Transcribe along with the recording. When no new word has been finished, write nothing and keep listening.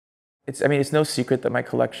I mean, it's no secret that my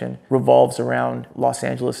collection revolves around Los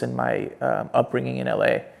Angeles and my upbringing in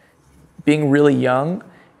LA. Being really young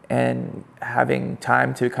and having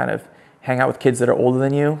time to kind of hang out with kids that are older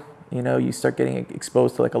than you, you know, you start getting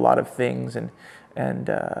exposed to like a lot of things, and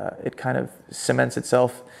it kind of cements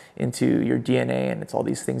itself into your DNA, and it's all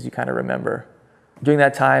these things you kind of remember. During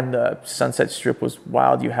that time, the Sunset Strip was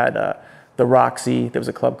wild. You had the Roxy, there was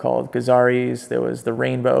a club called Gazzari's, there was the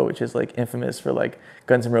Rainbow, which is like infamous for like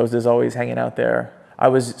Guns N' Roses always hanging out there. I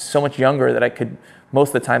was so much younger that I could most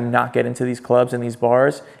of the time not get into these clubs and these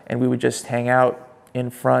bars, and we would just hang out in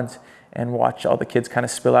front and watch all the kids kind of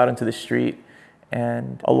spill out into the street.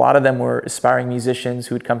 And a lot of them were aspiring musicians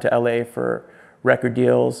who would come to LA for record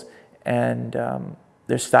deals, and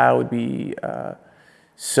their style would be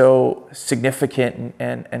so significant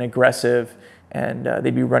and aggressive, and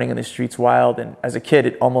they'd be running in the streets wild. And as a kid,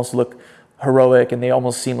 it almost looked heroic, and they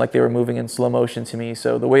almost seemed like they were moving in slow motion to me.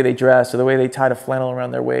 So the way they dressed, or the way they tied a flannel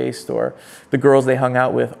around their waist, or the girls they hung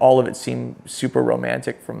out with, all of it seemed super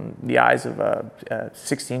romantic from the eyes of a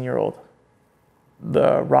 16-year-old.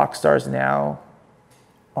 The rock stars now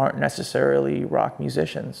aren't necessarily rock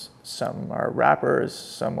musicians. Some are rappers,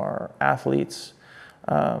 some are athletes,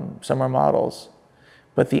 some are models,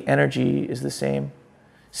 but the energy is the same.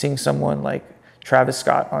 Seeing someone like Travis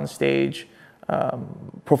Scott on stage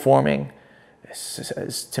performing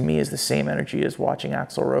to me is the same energy as watching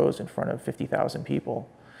Axl Rose in front of 50,000 people.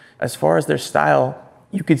 As far as their style,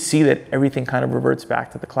 you could see that everything kind of reverts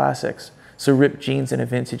back to the classics. So ripped jeans and a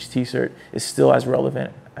vintage t-shirt is still as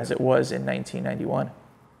relevant as it was in 1991.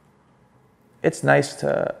 It's nice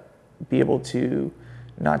to be able to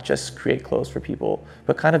not just create clothes for people,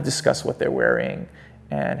 but kind of discuss what they're wearing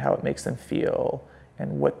and how it makes them feel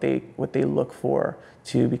and what they look for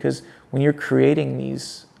too. Because when you're creating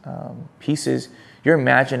these pieces, you're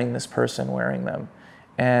imagining this person wearing them.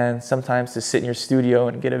 And sometimes to sit in your studio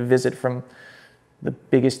and get a visit from the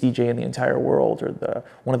biggest DJ in the entire world, or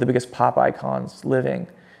one of the biggest pop icons living,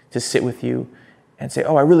 to sit with you and say,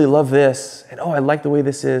 oh, I really love this, and oh, I like the way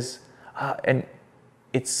this is. And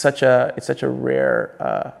it's such a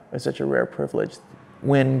rare privilege.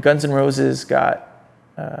 When Guns N' Roses got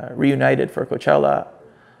reunited for Coachella,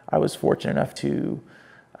 I was fortunate enough to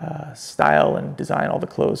style and design all the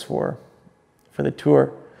clothes for the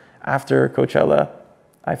tour. After Coachella,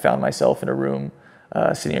 I found myself in a room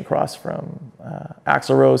sitting across from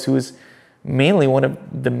Axl Rose, who was mainly one of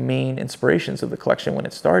the main inspirations of the collection when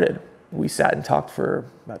it started. We sat and talked for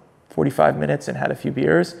about 45 minutes and had a few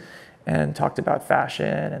beers, and talked about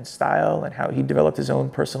fashion and style and how he developed his own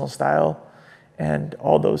personal style and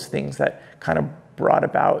all those things that kind of brought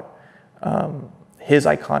about his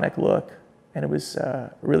iconic look. And it was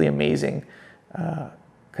really amazing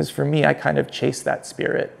because for me, I kind of chased that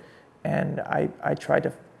spirit, and I tried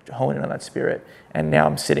to hone in on that spirit. And now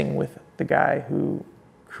I'm sitting with the guy who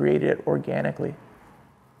created it organically.